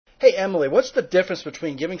Hey, Emily, what's the difference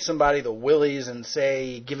between giving somebody the willies and,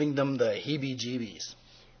 say, giving them the heebie-jeebies?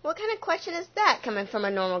 What kind of question is that coming from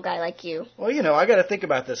a normal guy like you? Well, I got to think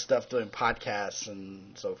about this stuff doing podcasts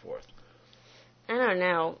and so forth. I don't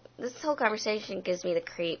know. This whole conversation gives me the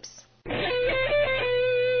creeps.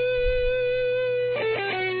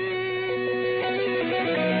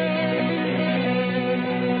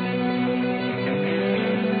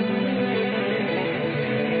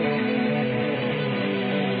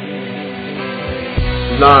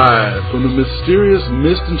 Live from the mysterious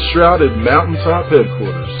mist-enshrouded mountaintop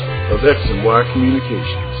headquarters of X and Y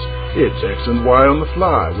Communications, it's X and Y on the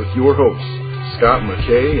Fly with your hosts, Scott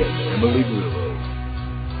McKay and Emily Grillo.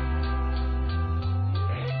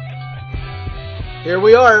 Here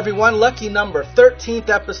we are, everyone. Lucky number 13th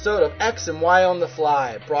episode of X and Y on the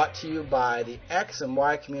Fly, brought to you by the X and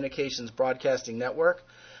Y Communications Broadcasting Network.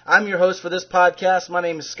 I'm your host for this podcast. My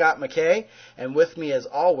name is Scott McKay, and with me, as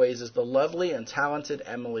always, is the lovely and talented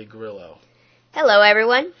Emily Grillo. Hello,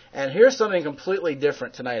 everyone. And here's something completely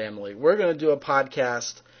different tonight, Emily. We're going to do a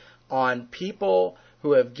podcast on people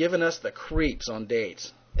who have given us the creeps on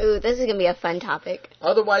dates. Ooh, this is going to be a fun topic.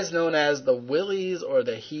 Otherwise known as the willies or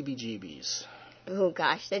the heebie-jeebies. Oh,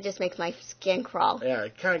 gosh, that just makes my skin crawl. Yeah,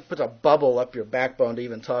 it kind of puts a bubble up your backbone to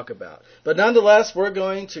even talk about. But nonetheless, we're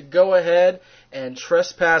going to go ahead and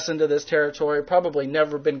trespass into this territory. Probably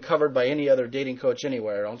never been covered by any other dating coach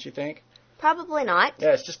anywhere, don't you think? Probably not.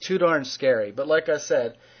 Yeah, it's just too darn scary. But like I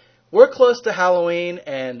said, we're close to Halloween,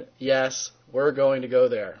 and yes, we're going to go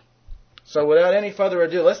there. So without any further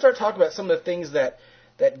ado, let's start talking about some of the things that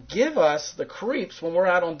give us the creeps when we're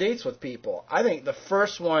out on dates with people. I think the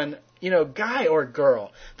first one, guy or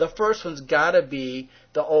girl, the first one's got to be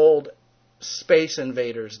the old Space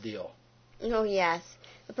Invaders deal. Oh, yes.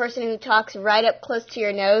 The person who talks right up close to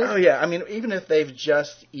your nose. Oh, yeah. I mean, even if they've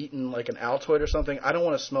just eaten like an Altoid or something, I don't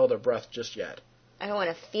want to smell their breath just yet. I don't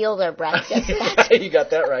want to feel their breath just yet. You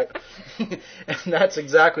got that right. And that's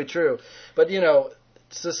exactly true. But,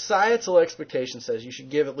 societal expectation says you should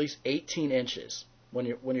give at least 18 inches when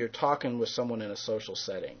you're talking with someone in a social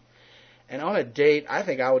setting. And on a date, I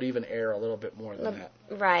think I would even err a little bit more than that.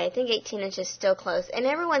 Right. I think 18 inches is still close. And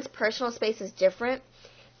everyone's personal space is different.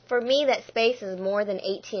 For me, that space is more than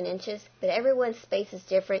 18 inches, but everyone's space is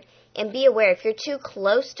different. And be aware, if you're too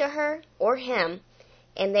close to her or him,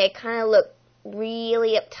 and they kind of look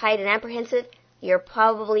really uptight and apprehensive, you're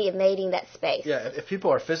probably invading that space. Yeah, if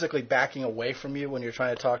people are physically backing away from you when you're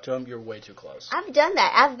trying to talk to them, you're way too close. I've done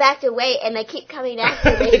that. I've backed away, and they keep coming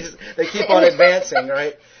after me. They keep on advancing,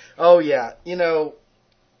 right? Oh, yeah.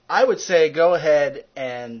 I would say go ahead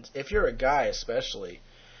and, if you're a guy especially,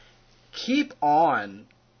 keep on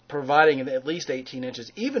providing at least 18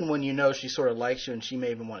 inches, even when you know she sort of likes you and she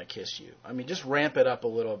may even want to kiss you. I mean, just ramp it up a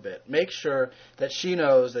little bit. Make sure that she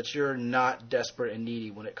knows that you're not desperate and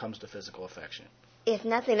needy when it comes to physical affection. If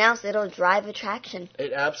nothing else, it'll drive attraction.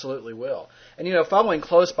 It absolutely will. And, following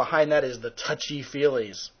close behind that is the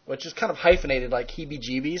touchy-feelies, which is kind of hyphenated like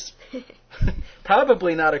heebie-jeebies.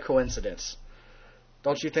 Probably not a coincidence.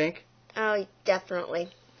 Don't you think? Oh, definitely.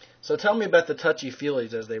 So tell me about the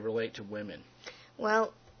touchy-feelies as they relate to women.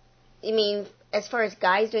 Well, you mean as far as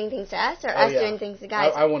guys doing things to us, or us doing things to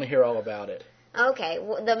guys? I want to hear all about it. Okay,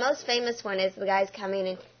 well, the most famous one is the guys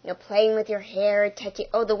coming and playing with your hair, touching.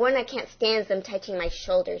 Oh, the one I can't stand is them touching my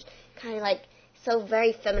shoulders, kind of like so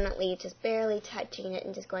very femininely, just barely touching it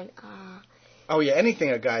and just going ah. Oh yeah,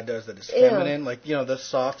 anything a guy does that is feminine, like the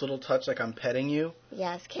soft little touch, like I'm petting you.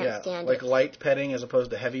 Yes, can't stand like it. Like light petting as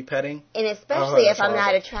opposed to heavy petting. And especially if I'm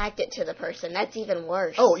not attracted to the person, that's even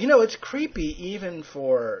worse. Oh, it's creepy even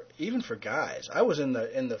for guys. I was in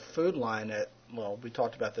the food line at, well, we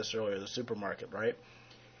talked about this earlier, the supermarket, right?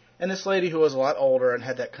 And this lady who was a lot older and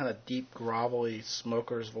had that kind of deep, grovelly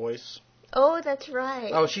smoker's voice. Oh, that's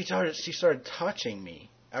right. Oh, she started touching me.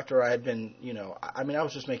 After I had been, I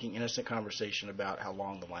was just making innocent conversation about how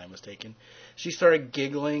long the line was taking. She started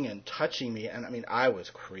giggling and touching me, and I was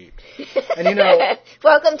creeped. And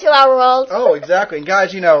welcome to our world. Oh, exactly. And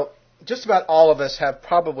guys, just about all of us have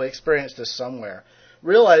probably experienced this somewhere.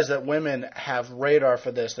 Realize that women have radar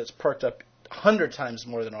for this that's perked up 100 times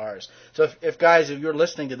more than ours. So if guys, if you're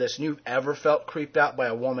listening to this and you've ever felt creeped out by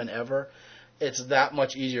a woman ever, it's that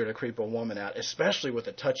much easier to creep a woman out, especially with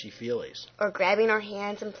the touchy-feelies. Or grabbing our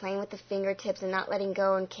hands and playing with the fingertips and not letting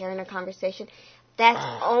go and carrying a conversation. That's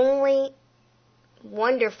only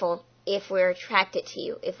wonderful if we're attracted to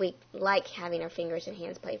you, if we like having our fingers and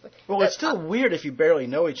hands played with. Well, it's still weird if you barely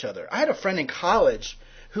know each other. I had a friend in college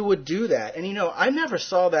who would do that. And, I never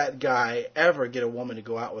saw that guy ever get a woman to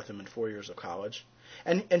go out with him in 4 years of college.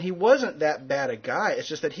 And he wasn't that bad a guy. It's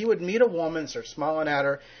just that he would meet a woman, start smiling at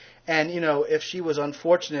her, and, if she was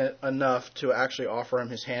unfortunate enough to actually offer him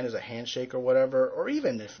his hand as a handshake or whatever, or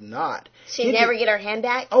even if not. She'd never get her hand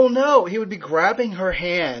back? Oh, no. He would be grabbing her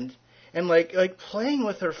hand and, like playing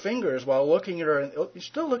with her fingers while looking at her,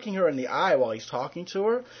 still looking her in the eye while he's talking to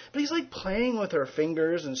her. But he's, like, playing with her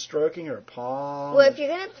fingers and stroking her palm. Well, if you're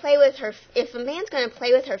going to play with her, if a man's going to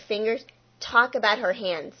play with her fingers, talk about her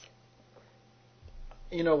hands.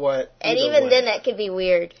 You know what? And even then, that could be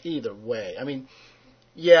weird. Either way. I mean,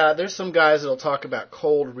 yeah, there's some guys that'll talk about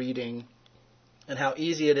cold reading and how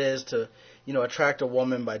easy it is to, attract a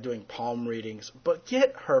woman by doing palm readings. But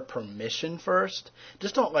get her permission first.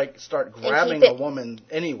 Just don't, start grabbing a woman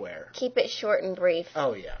anywhere. Keep it short and brief.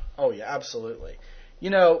 Oh, yeah. Oh, yeah, absolutely. You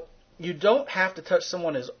don't have to touch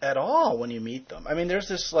someone at all when you meet them. I mean, there's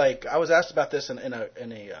this, I was asked about this in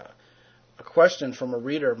a question from a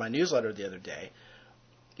reader of my newsletter the other day.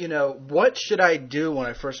 What should I do when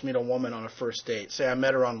I first meet a woman on a first date? Say I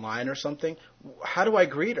met her online or something. How do I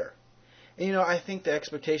greet her? And, I think the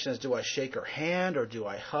expectation is, do I shake her hand or do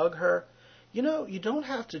I hug her? You don't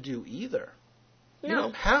have to do either. No. You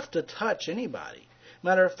don't have to touch anybody.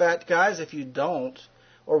 Matter of fact, guys, if you don't,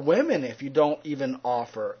 or women, if you don't even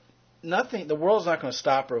offer, nothing, the world's not going to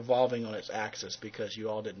stop revolving on its axis because you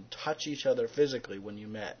all didn't touch each other physically when you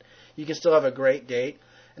met. You can still have a great date.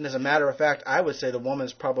 And as a matter of fact, I would say the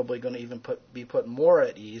woman's probably going to even be put more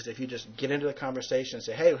at ease if you just get into the conversation and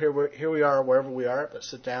say, hey, here we are, wherever we are, let's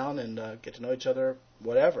sit down and get to know each other,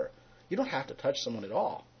 whatever. You don't have to touch someone at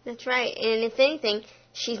all. That's right. And if anything,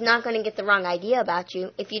 she's not going to get the wrong idea about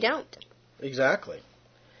you if you don't. Exactly.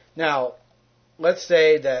 Now, let's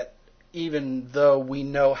say that even though we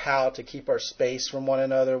know how to keep our space from one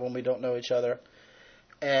another when we don't know each other,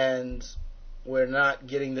 and we're not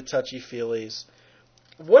getting the touchy-feelies,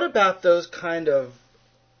 what about those kind of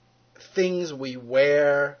things we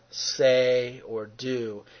wear, say, or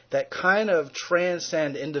do that kind of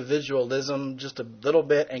transcend individualism just a little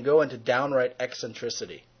bit and go into downright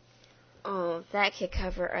eccentricity? Oh, that could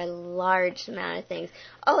cover a large amount of things.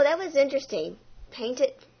 Oh, that was interesting.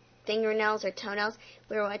 Painted fingernails or toenails.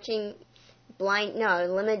 We were watching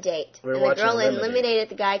Eliminate. We were and the watching girl Eliminate. eliminated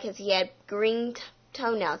the guy because he had green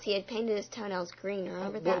toenails. He had painted his toenails green.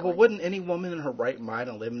 Remember that Well, wouldn't any woman in her right mind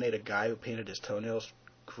eliminate a guy who painted his toenails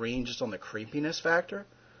green just on the creepiness factor?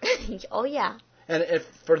 Oh, yeah. And if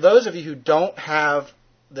for those of you who don't have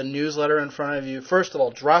the newsletter in front of you, first of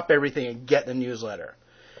all, drop everything and get the newsletter.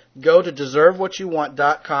 Go to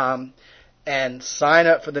deservewhatyouwant.com and sign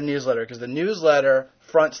up for the newsletter, because the newsletter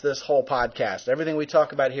fronts this whole podcast. Everything we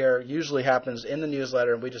talk about here usually happens in the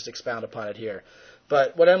newsletter, and we just expound upon it here.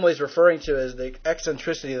 But what Emily's referring to is the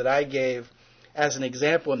eccentricity that I gave as an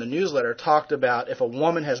example in the newsletter talked about if a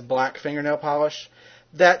woman has black fingernail polish,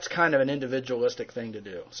 that's kind of an individualistic thing to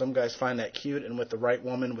do. Some guys find that cute, and with the right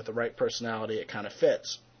woman, with the right personality, it kind of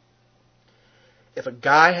fits. If a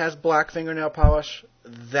guy has black fingernail polish,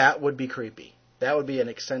 that would be creepy. That would be an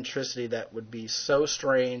eccentricity that would be so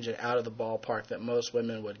strange and out of the ballpark that most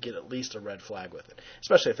women would get at least a red flag with it,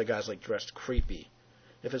 especially if the guy's dressed creepy.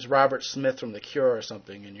 If it's Robert Smith from The Cure or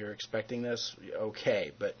something and you're expecting this,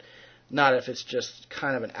 okay, but not if it's just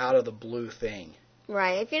kind of an out-of-the-blue thing.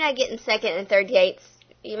 Right. If you're not getting second and third dates,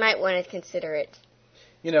 you might want to consider it.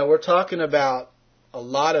 We're talking about a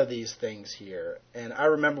lot of these things here, and I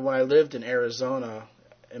remember when I lived in Arizona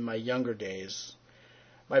in my younger days,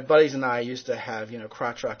 my buddies and I used to have,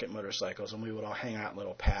 crotch rocket motorcycles, and we would all hang out in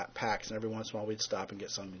little packs, and every once in a while we'd stop and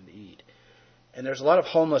get something to eat. And there's a lot of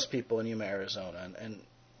homeless people in Yuma, Arizona, and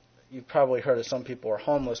you've probably heard that some people are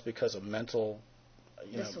homeless because of mental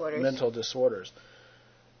disorders.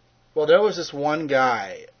 Well, there was this one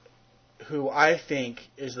guy who I think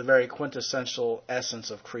is the very quintessential essence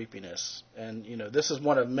of creepiness, and this is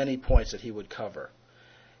one of many points that he would cover.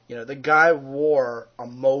 The guy wore a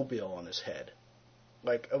mobile on his head.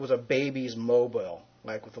 Like it was a baby's mobile,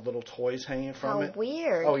 with the little toys hanging from it. How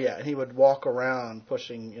weird. Oh, yeah, and he would walk around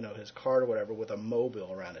pushing, his cart or whatever with a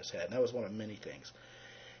mobile around his head, and that was one of many things.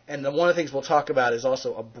 And one of the things we'll talk about is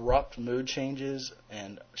also abrupt mood changes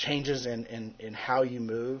and changes in how you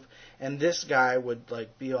move. And this guy would,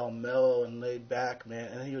 be all mellow and laid back,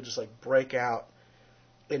 man, and he would just, break out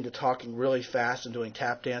into talking really fast and doing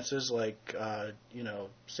tap dances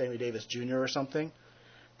Sammy Davis Jr. or something.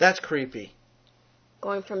 That's creepy.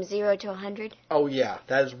 Going from 0 to 100? Oh, yeah.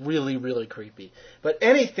 That is really, really creepy. But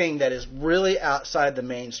anything that is really outside the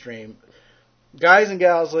mainstream, guys and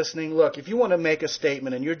gals listening, look, if you want to make a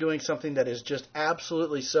statement and you're doing something that is just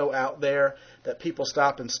absolutely so out there that people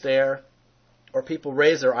stop and stare or people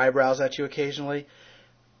raise their eyebrows at you occasionally,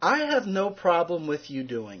 I have no problem with you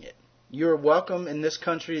doing it. You're welcome in this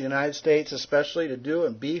country, the United States especially, to do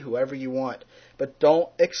and be whoever you want. But don't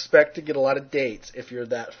expect to get a lot of dates if you're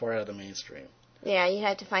that far out of the mainstream. Yeah, you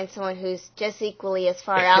have to find someone who's just equally as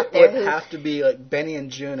far out there. It would have to be like Benny and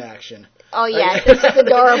June action. Oh, yeah, this is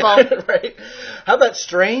adorable. Right? How about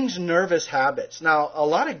strange nervous habits? Now, a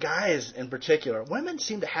lot of guys in particular, women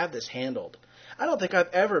seem to have this handled. I don't think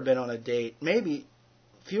I've ever been on a date, maybe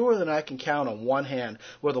fewer than I can count on one hand,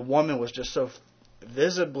 where the woman was just so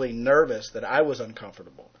visibly nervous that I was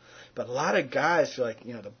uncomfortable. But a lot of guys feel like,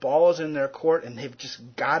 the ball is in their court and they've just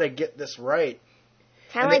got to get this right.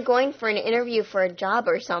 Kind of like going for an interview for a job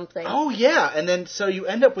or something. Oh, yeah. And then so you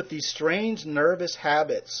end up with these strange nervous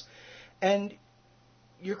habits. And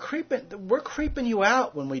we're creeping you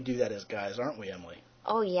out when we do that as guys, aren't we, Emily?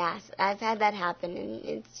 Oh, yes. I've had that happen.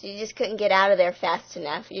 And you just couldn't get out of there fast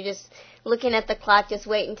enough. You're just looking at the clock, just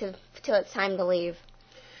waiting till it's time to leave.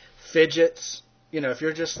 Fidgets. If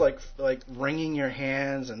you're just like wringing your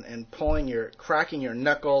hands and cracking your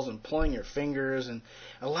knuckles and pulling your fingers, and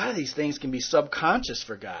a lot of these things can be subconscious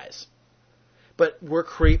for guys. But we're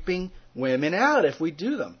creeping women out if we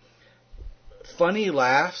do them. Funny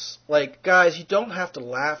laughs. Like, guys, you don't have to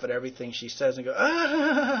laugh at everything she says and go,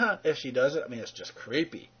 ah, if she does it. I mean, it's just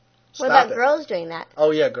creepy. What about girls doing that?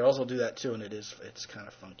 Oh, yeah, girls will do that too, and it's kind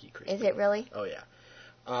of funky, creepy. Is it really? Oh, yeah.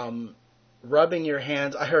 Rubbing your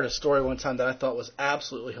hands. I heard a story one time that I thought was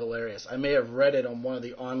absolutely hilarious. I may have read it on one of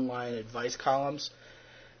the online advice columns.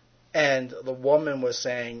 And the woman was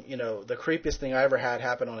saying, the creepiest thing I ever had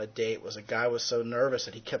happen on a date was a guy was so nervous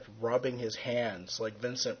that he kept rubbing his hands like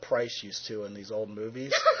Vincent Price used to in these old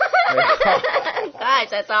movies. Gosh,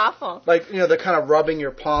 that's awful. Like, the kind of rubbing your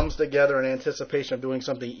palms together in anticipation of doing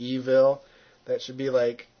something evil. That should be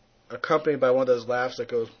like accompanied by one of those laughs that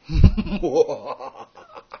goes,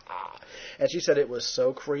 and she said it was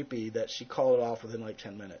so creepy that she called it off within like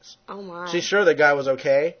 10 minutes. Oh, my. She's sure the guy was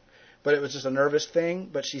okay, but it was just a nervous thing,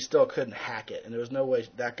 but she still couldn't hack it, and there was no way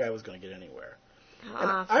that guy was going to get anywhere.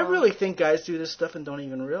 And I really think guys do this stuff and don't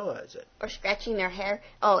even realize it. Or scratching their hair.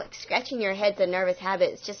 Oh, scratching your head's a nervous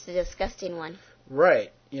habit. It's just a disgusting one.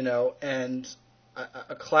 Right, and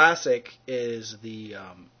a classic is the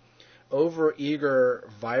over-eager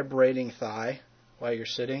vibrating thigh while you're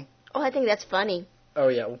sitting. Oh, I think that's funny. Oh,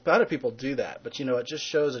 yeah. Well, a lot of people do that. But, it just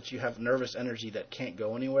shows that you have nervous energy that can't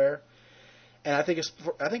go anywhere. And I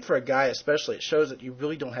think for a guy especially, it shows that you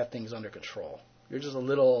really don't have things under control. You're just a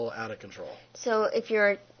little out of control. So if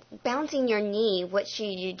you're bouncing your knee, what should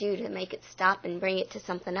you do to make it stop and bring it to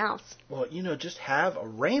something else? Well, just have a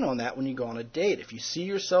rein on that when you go on a date. If you see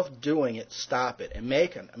yourself doing it, stop it and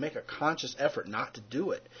make a conscious effort not to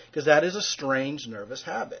do it, because that is a strange nervous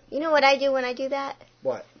habit. You know what I do when I do that?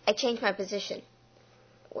 What? I change my position.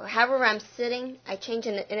 However I'm sitting, I change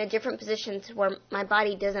in a different position to where my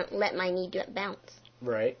body doesn't let my knee bounce.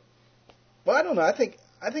 Right. Well, I don't know. I think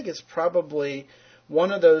it's probably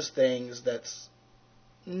one of those things that's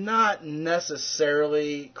not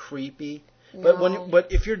necessarily creepy. No.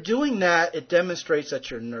 But if you're doing that, it demonstrates that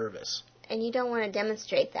you're nervous. And you don't want to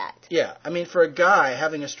demonstrate that. Yeah. I mean, for a guy,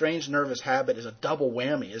 having a strange nervous habit is a double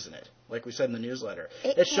whammy, isn't it? Like we said in the newsletter.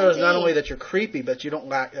 It shows not only that you're creepy, but you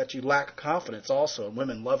lack confidence also, and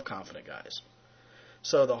women love confident guys.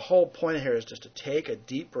 So the whole point here is just to take a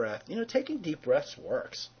deep breath. Taking deep breaths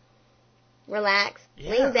works. Relax.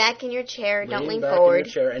 Yeah. Lean back in your chair. Don't lean back forward. In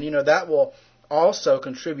your chair. And that will also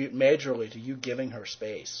contribute majorly to you giving her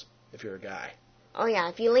space if you're a guy. Oh, yeah.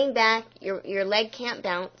 If you lean back, your leg can't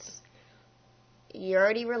bounce. You're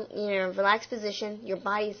already in a relaxed position. Your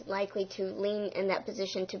body's likely to lean in that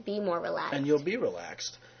position to be more relaxed. And you'll be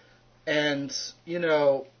relaxed. And,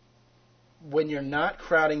 when you're not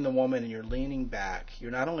crowding the woman and you're leaning back,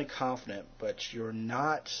 you're not only confident, but you're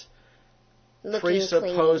not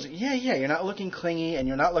presupposing. Yeah, you're not looking clingy, and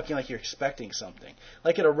you're not looking like you're expecting something.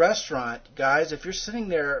 Like at a restaurant, guys, if you're sitting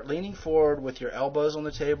there leaning forward with your elbows on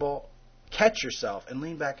the table, catch yourself and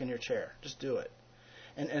lean back in your chair. Just do it.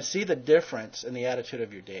 And see the difference in the attitude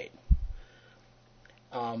of your date.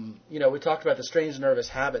 We talked about the strange nervous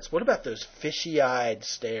habits. What about those fishy-eyed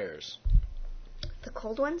stares? The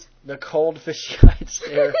cold ones? The cold, fishy-eyed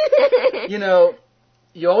stare.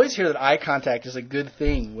 You always hear that eye contact is a good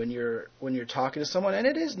thing when you're talking to someone, and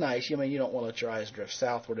it is nice. You don't want to let your eyes drift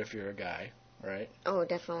southward if you're a guy, right? Oh,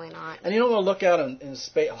 definitely not. And you don't want to look out in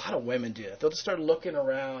space. A lot of women do that. They'll just start looking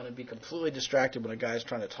around and be completely distracted when a guy's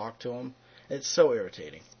trying to talk to them. It's so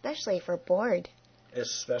irritating. Especially if we're bored.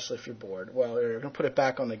 especially if you're bored. Well, you're going to put it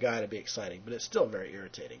back on the guy to be exciting, but it's still very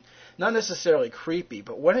irritating. Not necessarily creepy,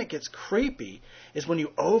 but when it gets creepy is when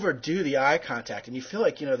you overdo the eye contact and you feel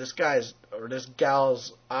like, this guy's or this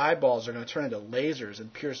gal's eyeballs are going to turn into lasers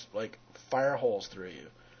and pierce like fire holes through you.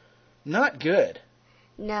 Not good.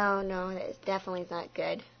 No, it's definitely not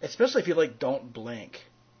good. Especially if you don't blink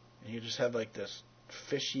and you just have this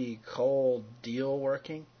fishy, cold deal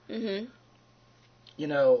working. Mm-hmm.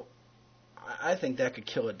 I think that could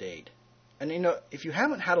kill a date. And, if you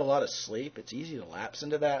haven't had a lot of sleep, it's easy to lapse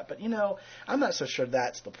into that. But, I'm not so sure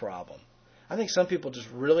that's the problem. I think some people just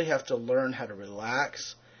really have to learn how to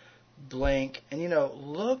relax, blink, and,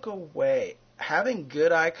 look away. Having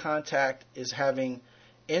good eye contact is having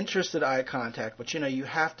interested eye contact, but, you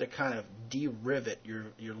have to kind of de-rivet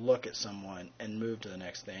your look at someone and move to the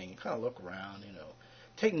next thing. Kind of look around,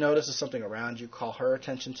 Take notice of something around you. Call her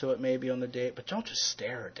attention to it maybe on the date, but don't just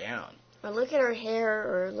stare her down. Or look at her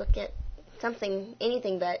hair, or look at something,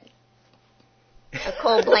 anything but a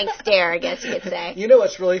cold blank stare, I guess you could say.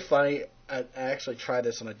 What's really funny? I actually tried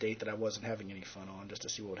this on a date that I wasn't having any fun on, just to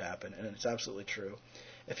see what would happen, and it's absolutely true.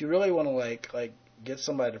 If you really want to get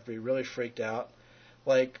somebody to be really freaked out,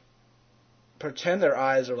 pretend their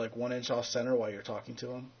eyes are 1 inch off center while you're talking to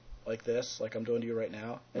them. Like this, like I'm doing to you right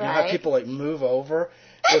now. And right. You have people move over.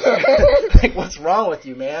 What's wrong with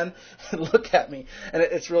you, man? And look at me. And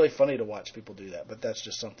it's really funny to watch people do that. But that's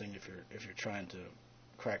just something if you're trying to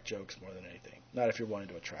crack jokes more than anything. Not if you're wanting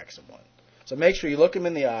to attract someone. So make sure you look them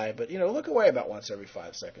in the eye, but look away about once every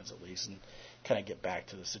 5 seconds at least, and kind of get back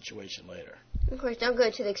to the situation later. Of course, don't go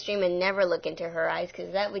to the extreme and never look into her eyes,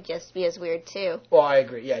 because that would just be as weird too. Well, I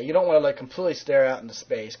agree. Yeah, you don't want to completely stare out into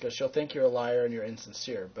space, because she'll think you're a liar and you're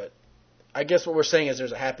insincere. But I guess what we're saying is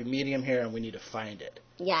there's a happy medium here, and we need to find it.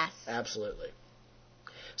 Yes. Absolutely.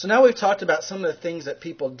 So now we've talked about some of the things that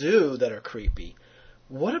people do that are creepy.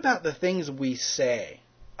 What about the things we say?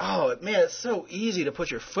 Oh, man, it's so easy to put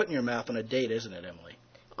your foot in your mouth on a date, isn't it, Emily?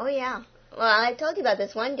 Oh, yeah. Well, I told you about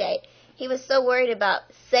this one date. He was so worried about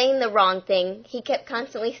saying the wrong thing, he kept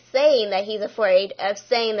constantly saying that he's afraid of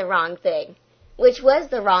saying the wrong thing, which was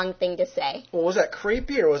the wrong thing to say. Well, was that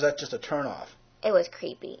creepy, or was that just a turnoff? It was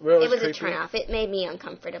creepy. Really? It was creepy? a turnoff. It made me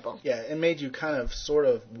uncomfortable. Yeah, it made you kind of sort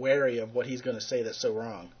of wary of what he's going to say that's so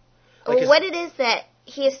wrong. Well, what it is that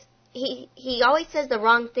he always says the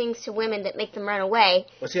wrong things to women that make them run away.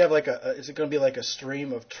 Does he have is it going to be like a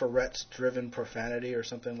stream of Tourette's-driven profanity or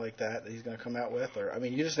something like that he's going to come out with? Or, I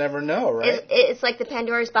mean, you just never know, right? It's like the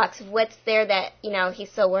Pandora's box of what's there that,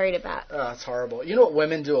 he's so worried about. Oh, it's horrible. You know what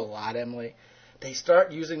women do a lot, Emily? They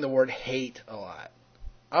start using the word hate a lot.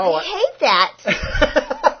 Oh, I hate that.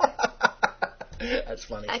 That's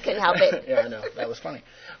funny. I couldn't help it. Yeah, I know. That was funny.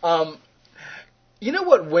 You know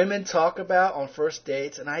what women talk about on first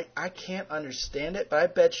dates? And I can't understand it, but I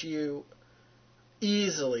bet you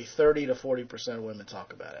easily 30 to 40% of women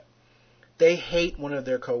talk about it. They hate one of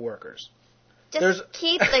their coworkers. Just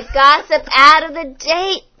keep the gossip out of the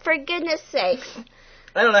date, for goodness sakes.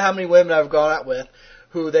 I don't know how many women I've gone out with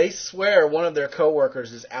who they swear one of their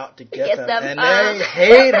coworkers is out to get them. And they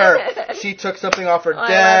hate her. She took something off her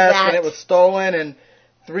desk and it was stolen, and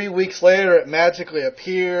 3 weeks later it magically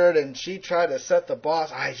appeared, and she tried to set the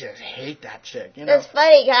boss. I just hate that chick. It's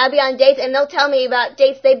funny. I'll be on dates and they'll tell me about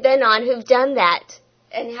dates they've been on who've done that.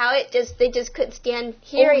 And how they just couldn't stand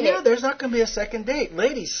hearing it. There's not going to be a second date.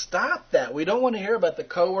 Ladies, stop that. We don't want to hear about the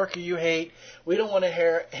coworker you hate. We don't want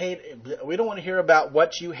to hear about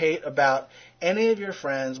what you hate about any of your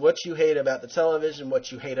friends, what you hate about the television,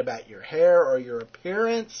 what you hate about your hair or your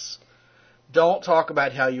appearance. Don't talk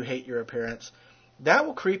about how you hate your appearance. That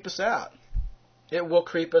will creep us out. It will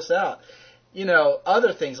creep us out.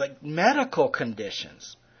 Other things like medical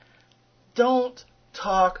conditions. Don't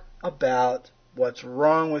talk about what's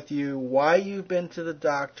wrong with you, why you've been to the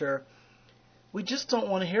doctor. We just don't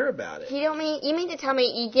want to hear about it. You mean to tell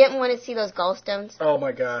me you didn't want to see those gallstones? Oh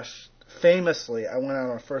my gosh. Famously, I went out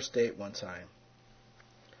on a first date one time.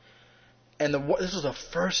 And this was a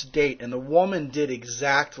first date, and the woman did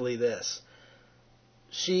exactly this.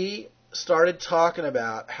 She started talking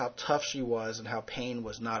about how tough she was and how pain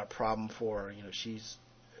was not a problem for her.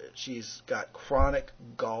 She's got chronic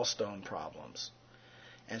gallstone problems.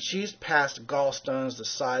 And she's passed gallstones the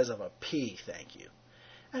size of a pea, thank you.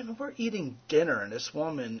 And we're eating dinner, and this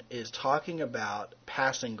woman is talking about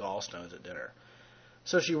passing gallstones at dinner.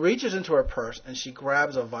 So she reaches into her purse, and she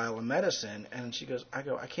grabs a vial of medicine, and she goes, I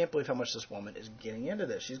can't believe how much this woman is getting into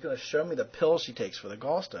this. She's going to show me the pills she takes for the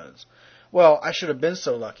gallstones. Well, I should have been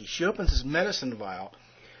so lucky. She opens this medicine vial,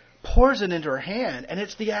 pours it into her hand, and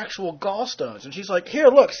it's the actual gallstones. And she's like, here,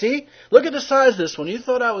 look, see? Look at the size of this one. You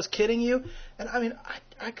thought I was kidding you? And I mean,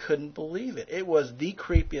 I couldn't believe it. It was the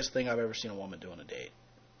creepiest thing I've ever seen a woman do on a date.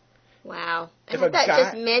 Wow. I If thought a that guy-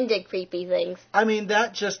 just men did creepy things. I mean,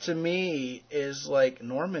 that just to me is like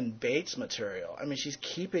Norman Bates material. I mean, she's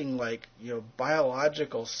keeping like,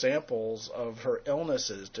 biological samples of her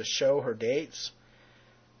illnesses to show her dates.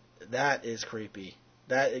 That is creepy.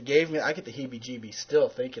 I get the heebie-jeebies still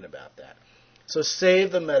thinking about that. So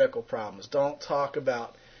save the medical problems. Don't talk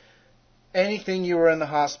about anything you were in the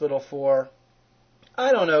hospital for.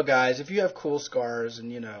 I don't know, guys. If you have cool scars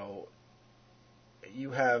and,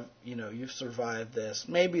 you've survived this,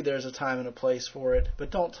 maybe there's a time and a place for it, but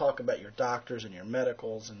don't talk about your doctors and your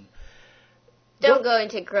medicals. And Don't go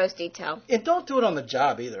into gross detail. And don't do it on the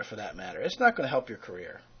job either, for that matter. It's not going to help your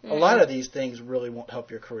career. A lot of these things really won't help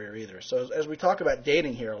your career either. So as we talk about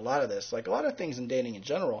dating here, a lot of this, like a lot of things in dating in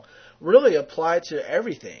general, really apply to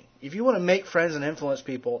everything. If you want to make friends and influence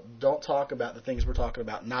people, don't talk about the things we're talking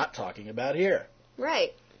about not talking about here.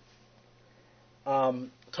 Right.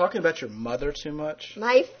 Talking about your mother too much.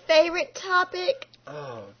 My favorite topic.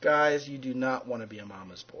 Oh, guys, you do not want to be a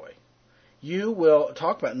mama's boy. You will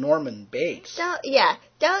talk about Norman Bates.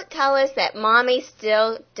 Don't tell us that mommy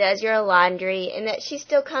still does your laundry and that she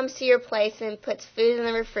still comes to your place and puts food in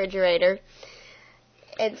the refrigerator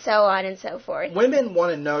and so on and so forth. Women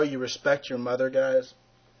want to know you respect your mother, guys.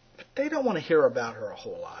 They don't want to hear about her a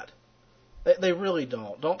whole lot. They really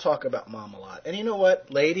don't. Don't talk about mom a lot. And you know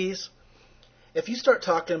what, ladies? If you start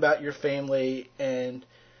talking about your family and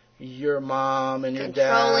your mom and your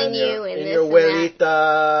dad and your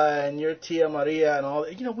abuelita and your tia Maria and all,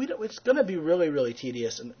 it's going to be really, really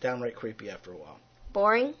tedious and downright creepy after a while.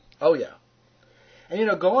 Boring? Oh, yeah.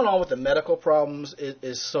 And, going on with the medical problems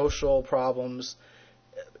is social problems,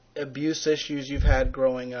 abuse issues you've had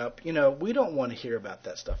growing up. We don't want to hear about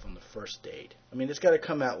that stuff on the first date. I mean, it's got to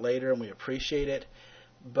come out later and we appreciate it.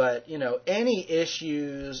 But, any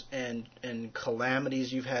issues and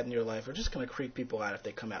calamities you've had in your life are just going to creep people out if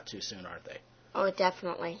they come out too soon, aren't they? Oh,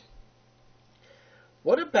 definitely.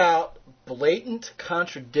 What about blatant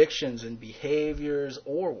contradictions in behaviors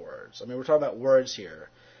or words? I mean, we're talking about words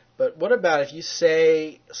here. But what about if you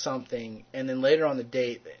say something and then later on the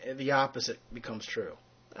date, the opposite becomes true?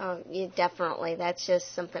 Oh, yeah, definitely. That's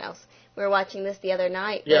just something else. We were watching this the other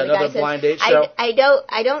night. Yeah, another blind date show. I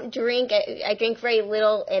don't drink. I drink very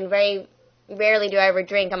little and very rarely do I ever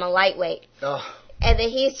drink. I'm a lightweight. Oh. And then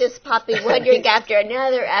he's just popping one drink after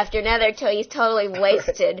another till he's totally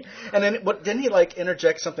wasted. Right. And then didn't he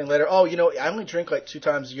interject something later? Oh, I only drink 2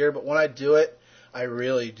 times a year, but when I do it, I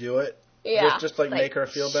really do it. Yeah. Just make her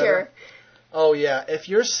feel better. Sure. Oh yeah. If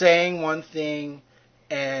you're saying one thing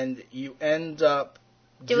and you end up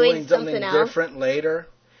doing something different later,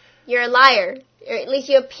 you're a liar. Or at least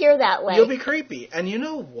you appear that way. You'll be creepy. And you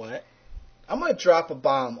know what? I'm going to drop a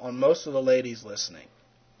bomb on most of the ladies listening.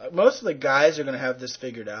 Most of the guys are going to have this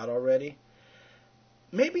figured out already.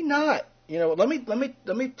 Maybe not. Let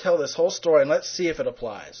me tell this whole story and let's see if it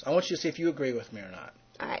applies. I want you to see if you agree with me or not.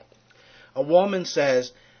 All right. A woman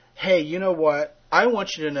says, "Hey, you know what? I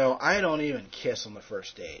want you to know I don't even kiss on the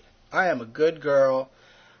first date. I am a good girl.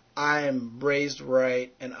 I am raised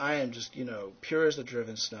right, and I am just, pure as the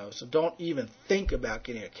driven snow. So don't even think about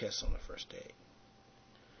getting a kiss on the first date."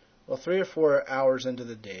 Well, 3 or 4 hours into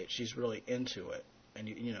the date, she's really into it. And,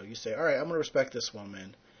 you say, all right, I'm going to respect this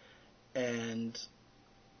woman. And,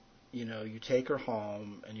 you take her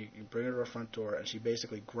home, and you bring her to her front door, and she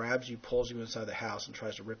basically grabs you, pulls you inside the house, and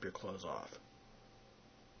tries to rip your clothes off.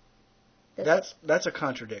 That's a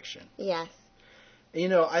contradiction. Yes.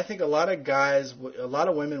 I think a lot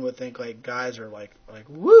of women would think guys are like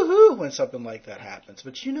woohoo when something like that happens.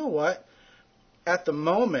 But you know what? At the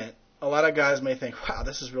moment, a lot of guys may think, wow,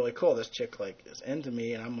 this is really cool. This chick is into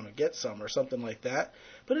me and I'm going to get some or something like that.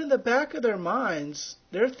 But in the back of their minds,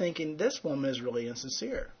 they're thinking this woman is really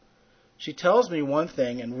insincere. She tells me one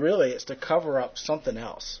thing and really it's to cover up something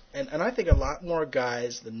else. And I think a lot more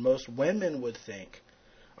guys than most women would think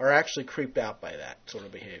are actually creeped out by that sort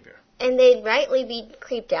of behavior. And they'd rightly be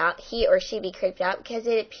creeped out, he or she be creeped out, because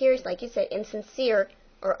it appears, like you said, insincere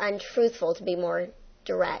or untruthful, to be more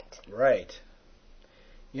direct. Right.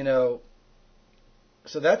 So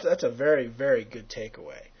that's a very, very good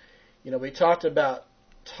takeaway. We talked about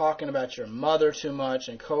talking about your mother too much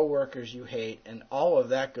and coworkers you hate, and all of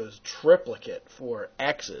that goes triplicate for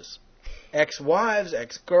exes. Ex-wives,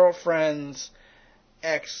 ex-girlfriends,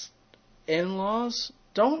 ex-in-laws.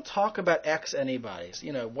 Don't talk about ex-anybody's.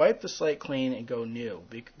 Wipe the slate clean and go new.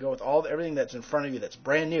 Go with everything that's in front of you that's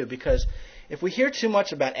brand new. Because if we hear too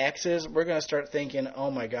much about exes, we're going to start thinking,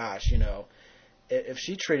 oh my gosh, if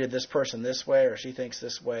she treated this person this way or she thinks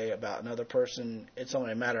this way about another person, it's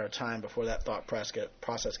only a matter of time before that thought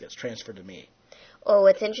process gets transferred to me. Oh,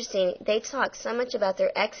 it's interesting. They talk so much about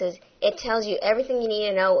their exes, it tells you everything you need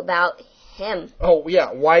to know about him. Oh,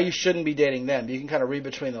 yeah, why you shouldn't be dating them. You can kind of read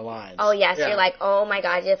between the lines. Oh, yes, yeah. You're like, oh, my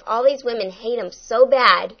God, if all these women hate him so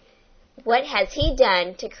bad, what has he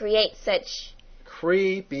done to create such...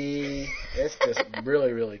 Creepy. It's just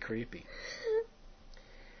really, really creepy.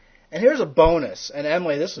 And here's a bonus. And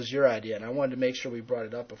Emily, this was your idea, and I wanted to make sure we brought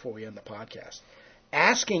it up before we end the podcast.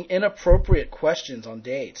 Asking inappropriate questions on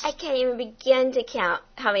dates. I can't even begin to count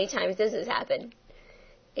how many times this has happened.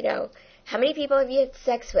 You know, how many people have you had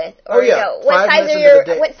sex with? Or, you know, what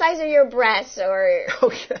size are your breasts? Or,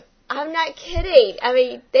 okay. I'm not kidding. I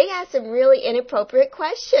mean, they ask some really inappropriate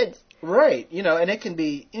questions. Right. You know, and it can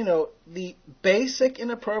be, you know, the basic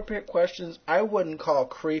inappropriate questions I wouldn't call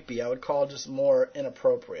creepy. I would call just more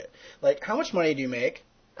inappropriate. Like, how much money do you make?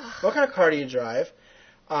 What kind of car do you drive?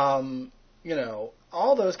 You know,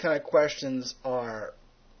 all those kind of questions are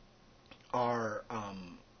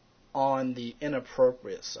on the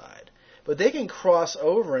inappropriate side. But they can cross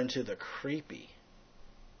over into the creepy.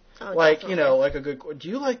 Oh, like, definitely. You know, like do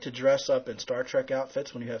you like to dress up in Star Trek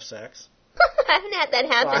outfits when you have sex? I haven't had that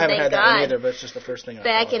happen, I haven't thank had God. that one either, but it's just the first thing I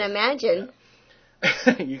But I thought can of. imagine.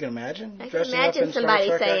 Yeah. You can imagine? I can Dressing imagine up in somebody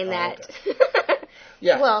Star Trek saying outfit? that. Oh, okay.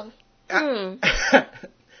 Yeah. Well,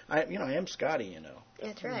 I am Scotty, you know.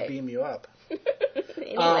 That's right. Beam you up.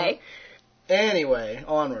 Anyway,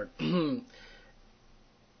 onward. You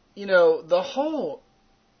know, the whole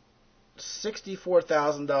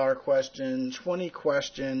 $64,000 question,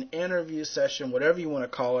 20-question interview session, whatever you want to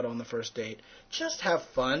call it on the first date, just have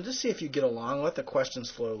fun. Just see if you get along. Let the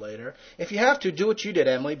questions flow later. If you have to, do what you did,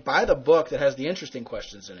 Emily. Buy the book that has the interesting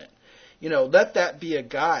questions in it. You know, let that be a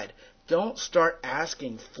guide. Don't start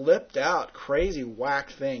asking flipped out, crazy,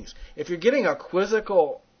 whack things. If you're getting a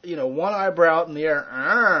quizzical, you know, one eyebrow out in the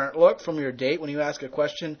air look from your date when you ask a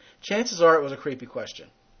question, chances are it was a creepy question.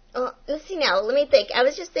 Let's see now. Let me think. I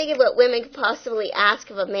was just thinking what women could possibly ask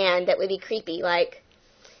of a man that would be creepy, like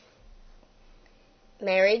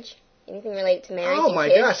marriage. Anything related to marriage? Oh my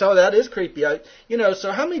gosh! Oh, that is creepy.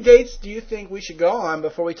 So how many dates do you think we should go on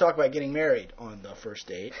before we talk about getting married on the first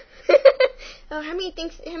date? How many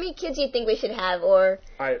kids do you think we should have, or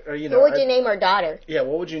what would you name our daughter? Yeah,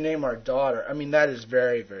 what would you name our daughter? I mean, that is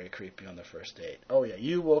very, very creepy on the first date. Oh yeah,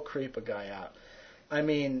 you will creep a guy out. I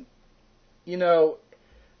mean, you know.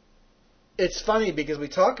 It's funny because we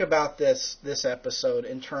talk about this episode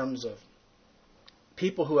in terms of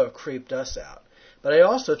people who have creeped us out. But I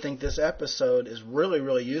also think this episode is really,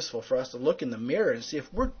 really useful for us to look in the mirror and see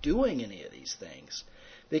if we're doing any of these things.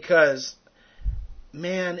 Because,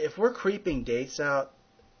 man, if we're creeping dates out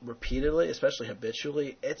repeatedly, especially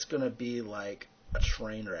habitually, it's going to be like a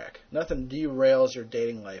train wreck. Nothing derails your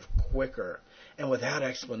dating life quicker and without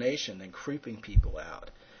explanation than creeping people out.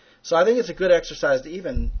 So I think it's a good exercise to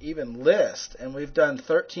even list, and we've done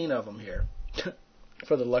 13 of them here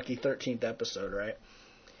for the lucky 13th episode, right?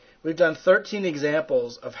 We've done 13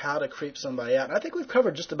 examples of how to creep somebody out, and I think we've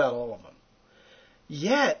covered just about all of them.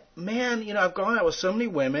 Yet, man, you know, I've gone out with so many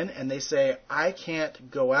women, and they say, I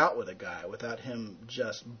can't go out with a guy without him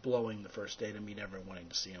just blowing the first date and me never wanting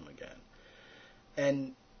to see him again.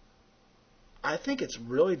 And I think it's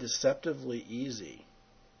really deceptively easy.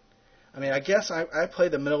 I mean, I guess I play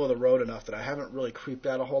the middle of the road enough that I haven't really creeped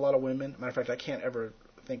out a whole lot of women. Matter of fact, I can't ever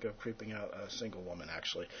think of creeping out a single woman,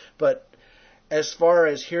 actually. But as far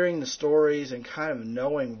as hearing the stories and kind of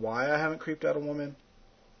knowing why I haven't creeped out a woman,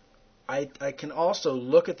 I can also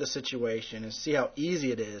look at the situation and see how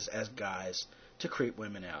easy it is as guys to creep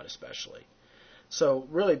women out, especially. So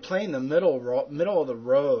really playing the middle of the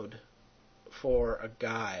road for a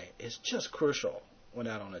guy is just crucial. Went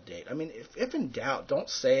out on a date. I mean, if in doubt, don't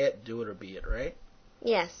say it, do it, or be it, right?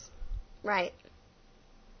 Yes, right.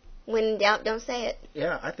 When in doubt, don't say it.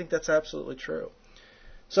 Yeah, I think that's absolutely true.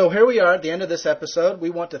 So here we are at the end of this episode. We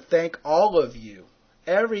want to thank all of you,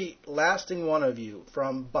 every lasting one of you,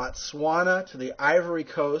 from Botswana to the Ivory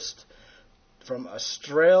Coast, from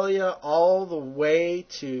Australia all the way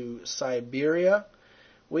to Siberia.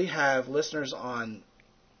 We have listeners on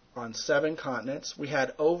 7 continents. We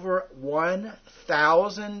had over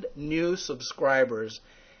 1,000 new subscribers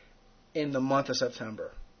in the month of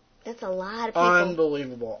September. That's a lot of people.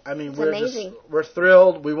 Unbelievable. I mean, amazing. We're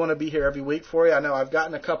thrilled. We want to be here every week for you. I know I've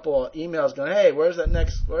gotten a couple of emails going, hey, where's that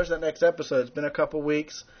next episode? It's been a couple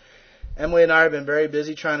weeks. Emily and I have been very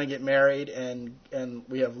busy trying to get married, and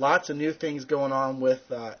we have lots of new things going on with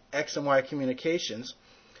X and Y Communications.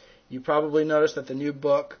 You probably noticed that the new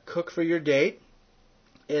book, Cook for Your Date,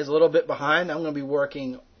 is a little bit behind. I'm going to be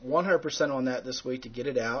working 100% on that this week to get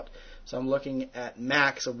it out. So I'm looking at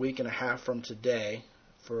max a week and a half from today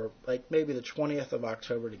for like maybe the 20th of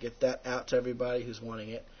October to get that out to everybody who's wanting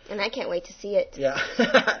it. And I can't wait to see it. Yeah.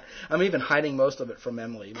 I'm even hiding most of it from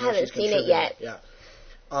Emily. I haven't seen it yet. Yeah.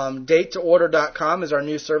 Date2order.com is our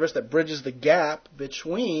new service that bridges the gap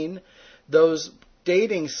between those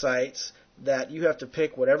dating sites that you have to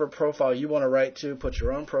pick whatever profile you want to write to, put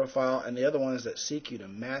your own profile, and the other ones that seek to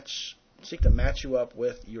match you up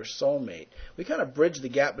with your soulmate. We kind of bridge the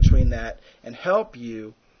gap between that and help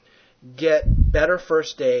you get better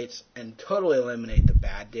first dates and totally eliminate the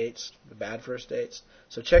bad dates, the bad first dates.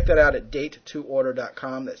 So check that out at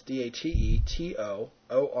date2order.com. That's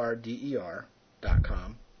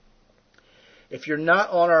DATETOORDER.com. If you're not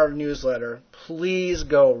on our newsletter, please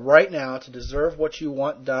go right now to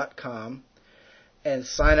deservewhatyouwant.com and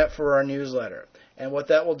sign up for our newsletter. And what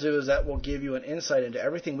that will do is that will give you an insight into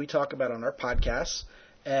everything we talk about on our podcasts,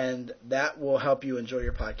 and that will help you enjoy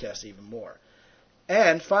your podcast even more.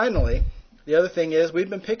 And finally, the other thing is we've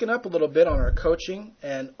been picking up a little bit on our coaching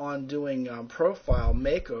and on doing profile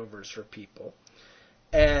makeovers for people.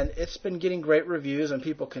 And it's been getting great reviews, and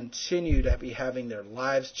people continue to be having their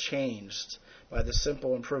lives changed by the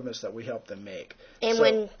simple improvements that we help them make. And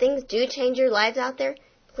when things do change your lives out there,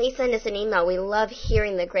 please send us an email. We love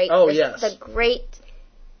hearing the great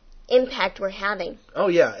impact we're having. Oh,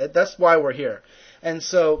 yeah. That's why we're here. And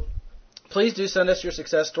so please do send us your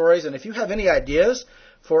success stories. And if you have any ideas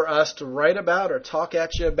for us to write about or talk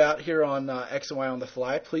at you about here on X and Y on the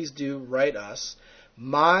Fly, please do write us.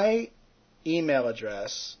 My email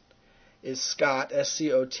address is Scott,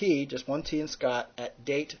 S-C-O-T, just one T in Scott, at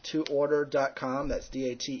date2order.com. That's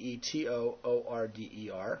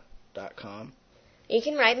DATETOORDER.com. You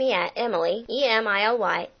can write me at Emily,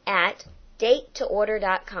 E-M-I-L-Y, at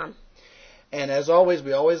date2order.com. And as always,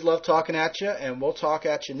 we always love talking at you, and we'll talk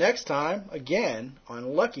at you next time, again,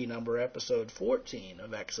 on Lucky Number episode 14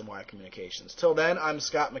 of X and Y Communications. Till then, I'm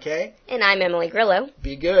Scott McKay. And I'm Emily Grillo.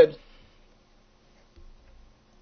 Be good.